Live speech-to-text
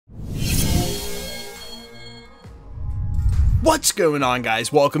What's going on,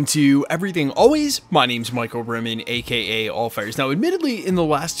 guys? Welcome to Everything Always. My name's Michael Brimman, aka Allfires. Now, admittedly, in the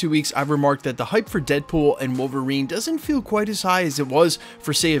last 2 weeks, I've remarked that the hype for Deadpool and Wolverine doesn't feel quite as high as it was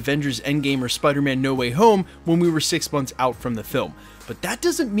for, say, Avengers Endgame or Spider-Man No Way Home when we were 6 months out from the film. But that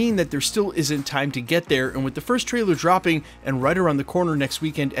doesn't mean that there still isn't time to get there, and with the first trailer dropping and right around the corner next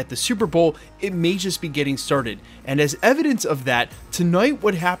weekend at the Super Bowl, it may just be getting started. And as evidence of that, tonight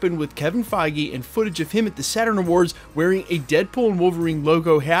what happened with Kevin Feige and footage of him at the Saturn Awards wearing a Deadpool and Wolverine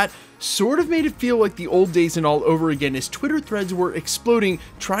logo hat sort of made it feel like the old days and all over again, as Twitter threads were exploding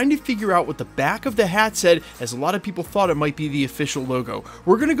trying to figure out what the back of the hat said, as a lot of people thought it might be the official logo.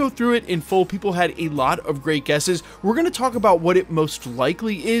 We're going to go through it in full. People had a lot of great guesses. We're going to talk about what it most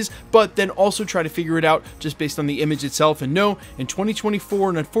likely is, but then also try to figure it out just based on the image itself. And no, in 2024,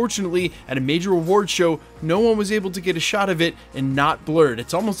 and unfortunately at a major award show, no one was able to get a shot of it and not blurred.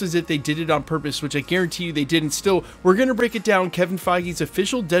 It's almost as if they did it on purpose, which I guarantee you they didn't. Still, we're going to break it down, Kevin Feige's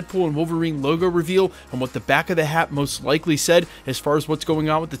official Deadpool and Wolverine logo reveal and what the back of the hat most likely said as far as what's going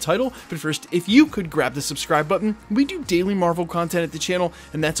on with the title. But first, if you could grab the subscribe button. We do daily Marvel content at the channel,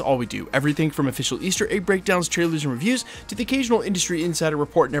 and that's all we do. Everything from official Easter egg breakdowns, trailers, and reviews to the occasional industry insider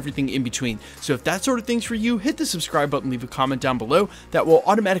report and everything in between. So if that sort of thing's for you, hit the subscribe button, leave a comment down below. That will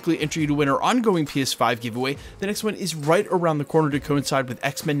automatically enter you to win our ongoing PS5 giveaway. The next one is right around the corner to coincide with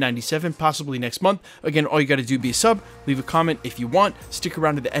X-Men 97, possibly next month. Again, all you got to do is be a sub, leave a comment if you want, stick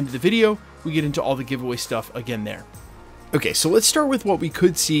around to the end of the video. We get into all the giveaway stuff again there. Okay, so let's start with what we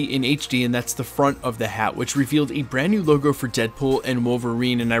could see in HD, and that's the front of the hat, which revealed a brand new logo for Deadpool and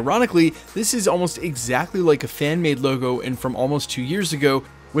Wolverine. And ironically, this is almost exactly like a fan-made logo and from almost 2 years ago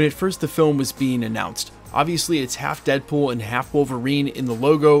when at first the film was being announced. Obviously, it's half Deadpool and half Wolverine in the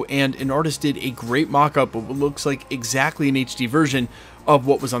logo, and an artist did a great mock-up of what looks like exactly an HD version of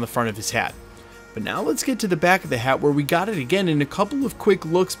what was on the front of his hat. But now let's get to the back of the hat, where we got it again in a couple of quick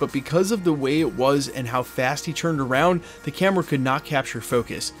looks, but because of the way it was and how fast he turned around, the camera could not capture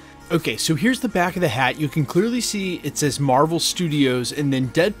focus. Okay, so here's the back of the hat. You can clearly see it says Marvel Studios, and then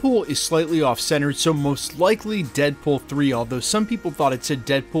Deadpool is slightly off-centered, so most likely Deadpool 3, although some people thought it said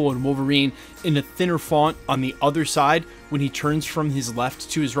Deadpool and Wolverine in a thinner font on the other side when he turns from his left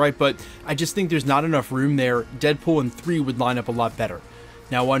to his right, but I just think there's not enough room there. Deadpool and 3 would line up a lot better.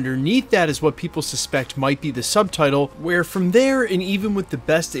 Now underneath that is what people suspect might be the subtitle, where from there, and even with the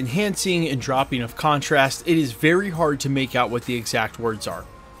best enhancing and dropping of contrast, it is very hard to make out what the exact words are.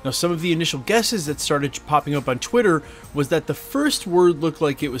 Now, some of the initial guesses that started popping up on Twitter was that the first word looked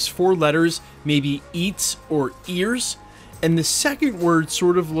like it was 4 letters, maybe eats or ears, and the second word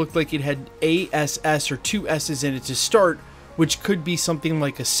sort of looked like it had ASS or 2 S's in it to start, which could be something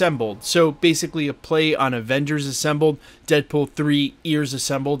like assembled. So basically a play on Avengers Assembled, Deadpool 3 Ears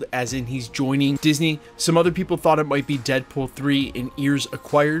Assembled, as in he's joining Disney. Some other people thought it might be Deadpool 3 and Ears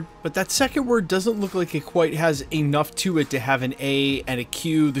Acquired, but that second word doesn't look like it quite has enough to it to have an A and a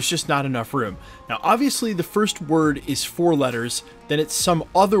Q. There's just not enough room. Now obviously the first word is 4 letters, then it's some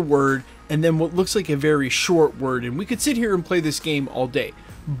other word, and then what looks like a very short word, and we could sit here and play this game all day.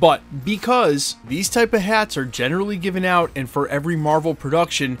 But because these type of hats are generally given out and for every Marvel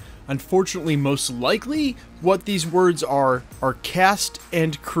production, unfortunately most likely what these words are cast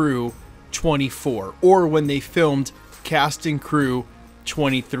and crew 24, or when they filmed cast and crew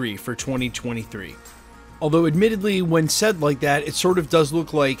 23 for 2023. Although admittedly when said like that, it sort of does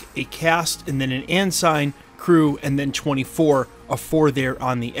look like a cast and then an and sign, crew, and then 24, a 4 there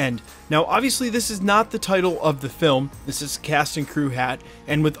on the end. Now obviously this is not the title of the film, this is cast and crew hat,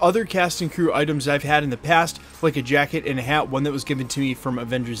 and with other cast and crew items I've had in the past, like a jacket and a hat, one that was given to me from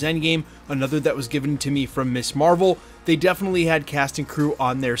Avengers Endgame, another that was given to me from Miss Marvel, they definitely had cast and crew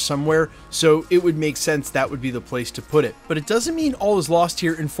on there somewhere, so it would make sense that would be the place to put it. But it doesn't mean all is lost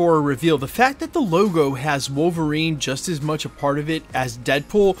here, and for a reveal, the fact that the logo has Wolverine just as much a part of it as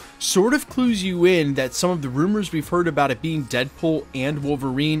Deadpool sort of clues you in that some of the rumors we've heard about it being Deadpool and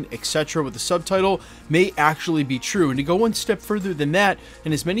Wolverine, etc. with the subtitle may actually be true. And to go one step further than that,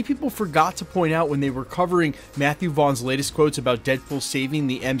 and as many people forgot to point out when they were covering Matthew Vaughn's latest quotes about Deadpool saving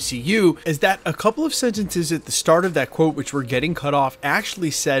the MCU, is that a couple of sentences at the start of that quote, which were getting cut off,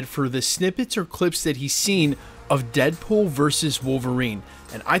 actually said for the snippets or clips that he's seen of Deadpool versus Wolverine.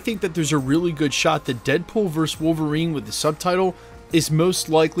 And I think that there's a really good shot that Deadpool versus Wolverine with the subtitle is most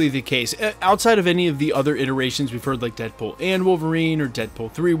likely the case. Outside of any of the other iterations we've heard, like Deadpool and Wolverine or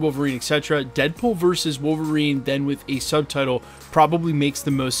Deadpool 3 Wolverine, etc., Deadpool versus Wolverine then with a subtitle probably makes the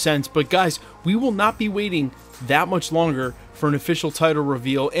most sense. But guys, we will not be waiting that much longer for an official title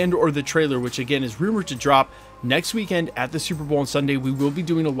reveal and or the trailer, which again is rumored to drop next weekend at the Super Bowl on Sunday, we will be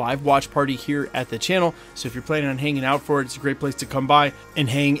doing a live watch party here at the channel. So if you're planning on hanging out for it, it's a great place to come by and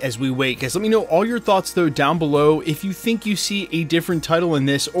hang as we wait. Guys, let me know all your thoughts though down below. If you think you see a different title in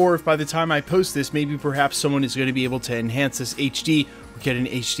this, or if by the time I post this, maybe perhaps someone is going to be able to enhance this HD or get an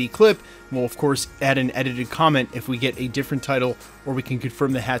HD clip. We'll of course add an edited comment if we get a different title, or we can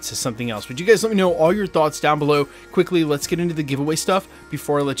confirm the hats to something else. But you guys let me know all your thoughts down below. Quickly, let's get into the giveaway stuff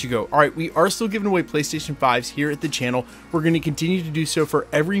before I let you go. All right, we are still giving away PlayStation 5s here at the channel. We're going to continue to do so for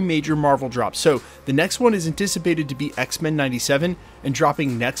every major Marvel drop. So the next one is anticipated to be X-Men 97 and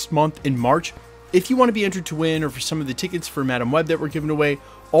dropping next month in March. If you want to be entered to win, or for some of the tickets for Madam Web that we're giving away,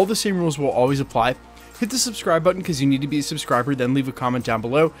 all the same rules will always apply. Hit the subscribe button because you need to be a subscriber, then leave a comment down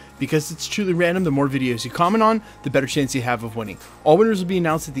below because it's truly random. The more videos you comment on, the better chance you have of winning. All winners will be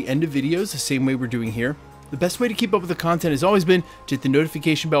announced at the end of videos, the same way we're doing here. The best way to keep up with the content has always been to hit the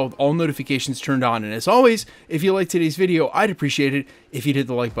notification bell with all notifications turned on. And as always, if you liked today's video, I'd appreciate it if you'd hit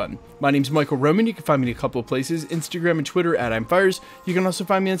the like button. My name's Michael Roman. You can find me in a couple of places, Instagram and Twitter at I'mFires. You can also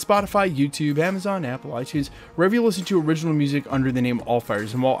find me on Spotify, YouTube, Amazon, Apple, iTunes, wherever you listen to original music under the name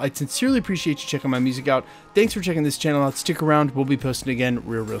Allfires. And while I sincerely appreciate you checking my music out, thanks for checking this channel out. Stick around. We'll be posting again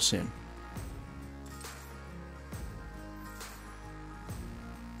real soon.